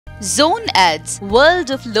Zone Ads,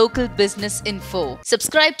 World of Local Business Info.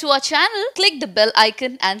 Subscribe to our channel, click the bell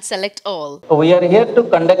icon and select all. We are here to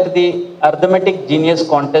conduct the Arithmetic Genius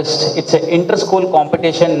Contest. It's an inter-school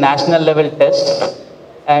competition national level test.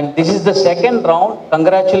 And this is the second round.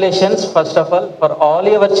 Congratulations, first of all, for all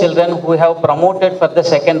your children who have promoted for the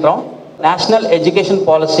second round. National education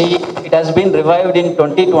policy, it has been revived in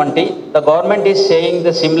 2020. The government is saying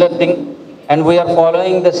the similar thing and we are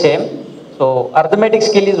following the same. So arithmetic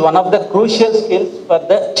skill is one of the crucial skills for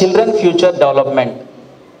the children future development.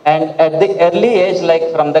 And at the early age,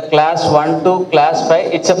 like from the class 1 to class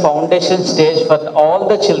 5, it's a foundation stage for all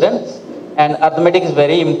the children. And arithmetic is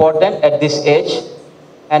very important at this age.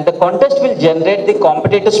 And the contest will generate the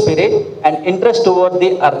competitive spirit and interest toward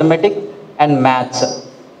the arithmetic and maths.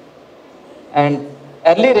 And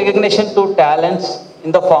early recognition to talents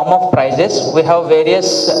in the form of prizes. We have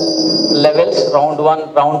various levels, round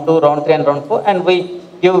 1, round 2, round 3 and round 4, and we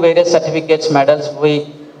give various certificates, medals.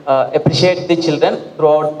 We appreciate the children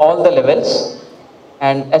throughout all the levels.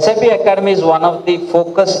 And SIP Academy is one of the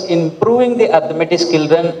focus in improving the arithmetic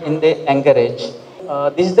children in the younger age.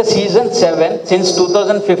 This is the season 7. Since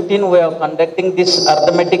 2015 we are conducting this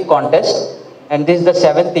arithmetic contest and this is the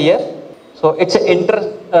 7th year. So it's an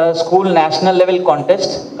inter-school national level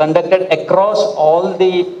contest conducted across all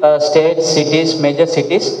the states, cities, major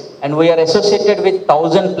cities, and we are associated with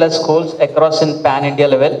 1,000 plus schools across in pan-India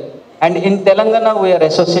level. And in Telangana we are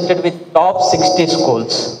associated with top 60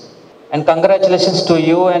 schools. And congratulations to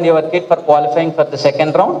you and your kid for qualifying for the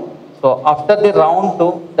second round. So after the round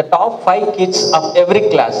 2, the top 5 kids of every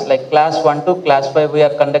class, like class 1 to class 5, we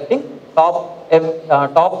are conducting. Top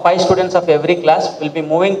 5 students of every class will be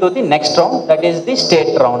moving to the next round, that is the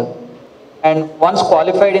state round. And once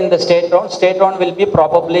qualified in the state round will be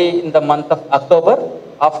probably in the month of October.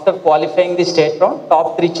 After qualifying the state round,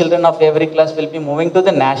 top 3 children of every class will be moving to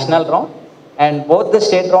the national round. And both the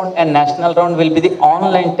state round and national round will be the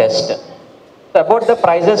online test. So about the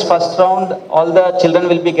prizes, first round, all the children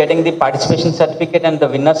will be getting the participation certificate and the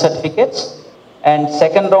winner certificates. And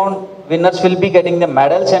second round, winners will be getting the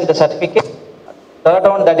medals and the certificate. Third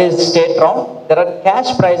round, that is state round, there are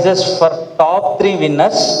cash prizes for top 3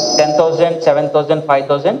 winners, 10,000, 7,000,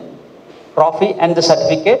 5,000, trophy and the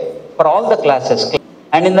certificate for all the classes.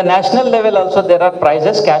 And in the national level also there are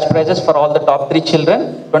prizes, cash prizes for all the top 3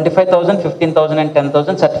 children, 25,000, 15,000 and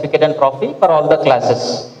 10,000 certificate and trophy for all the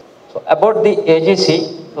classes. So about the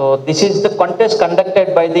AGC, so this is the contest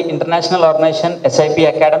conducted by the international organization SIP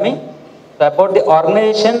Academy. So about the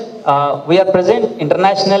organization, we are present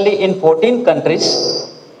internationally in 14 countries.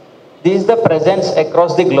 This is the presence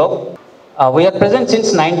across the globe. We are present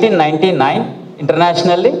since 1999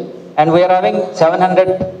 internationally, and we are having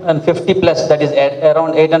 750 plus, that is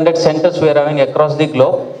around 800 centers we are having across the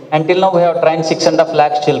globe. Until now we have trained 6.5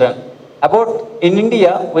 lakhs children. About in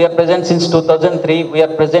India, we are present since 2003. We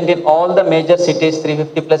are present in all the major cities,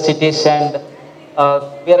 350 plus cities, and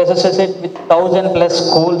we are associated with 1,000 plus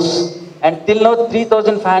schools. And till now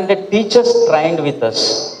 3,500 teachers trained with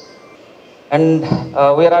us. And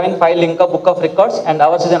we are having 5 Linka Book of Records, and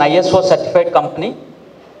ours is an ISO certified company.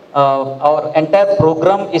 Our entire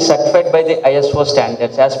program is certified by the ISO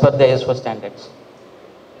standards, as per the ISO standards.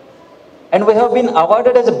 And we have been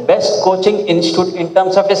awarded as the best coaching institute in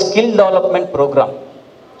terms of a skill development program.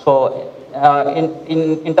 So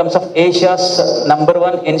in terms of Asia's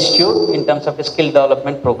 #1 institute in terms of a skill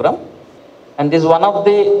development program. And this is one of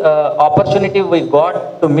the opportunity we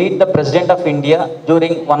got to meet the President of India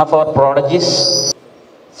during one of our prodigies.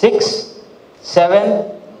 6,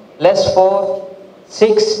 7, less 4,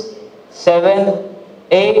 6, 7,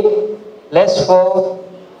 8, less 4,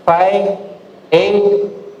 5, 8,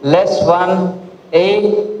 less 1,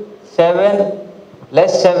 8, 7,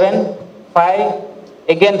 less 7, 5,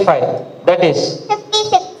 again 5. That is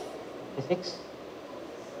 56.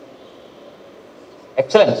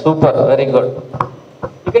 Excellent, super, very good.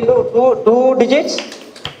 You can do two digits.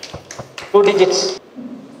 2 digits.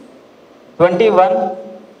 21,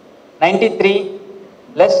 93,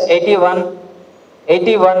 less 81,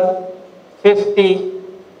 81, 50,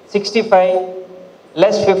 65,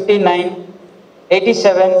 less 59,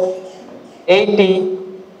 87, 80,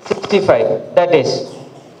 65. That is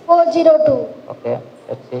 402. Okay,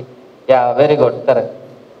 let's see. Yeah, very good, correct.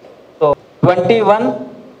 So 21,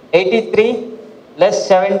 83, less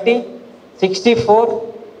 70,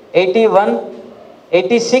 64, 81,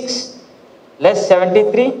 86, less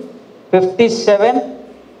 73, 57,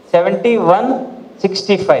 71,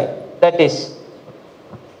 65. That is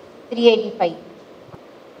 385.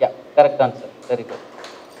 Yeah, correct answer. Very good.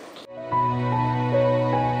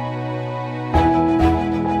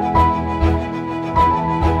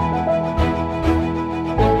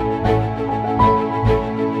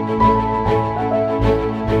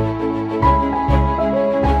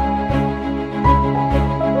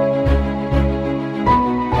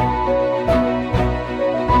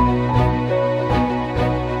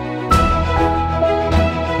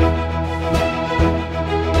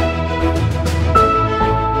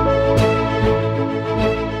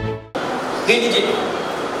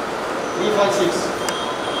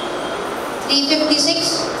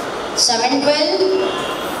 6, 712,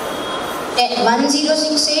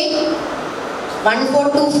 1068,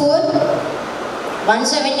 1424,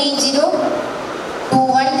 1780,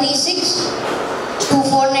 2136,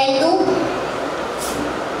 2492,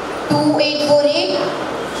 2848,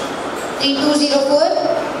 3204,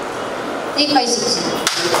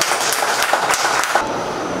 3560.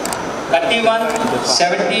 31,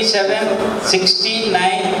 77,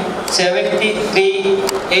 69, 73,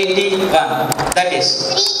 81. That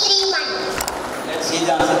is 331. Let's see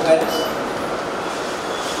the answer, parents.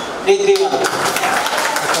 331.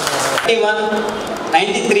 31,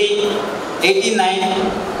 93,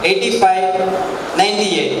 89, 85,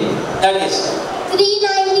 98. That is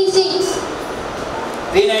 396.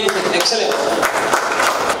 396. Excellent.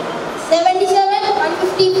 77.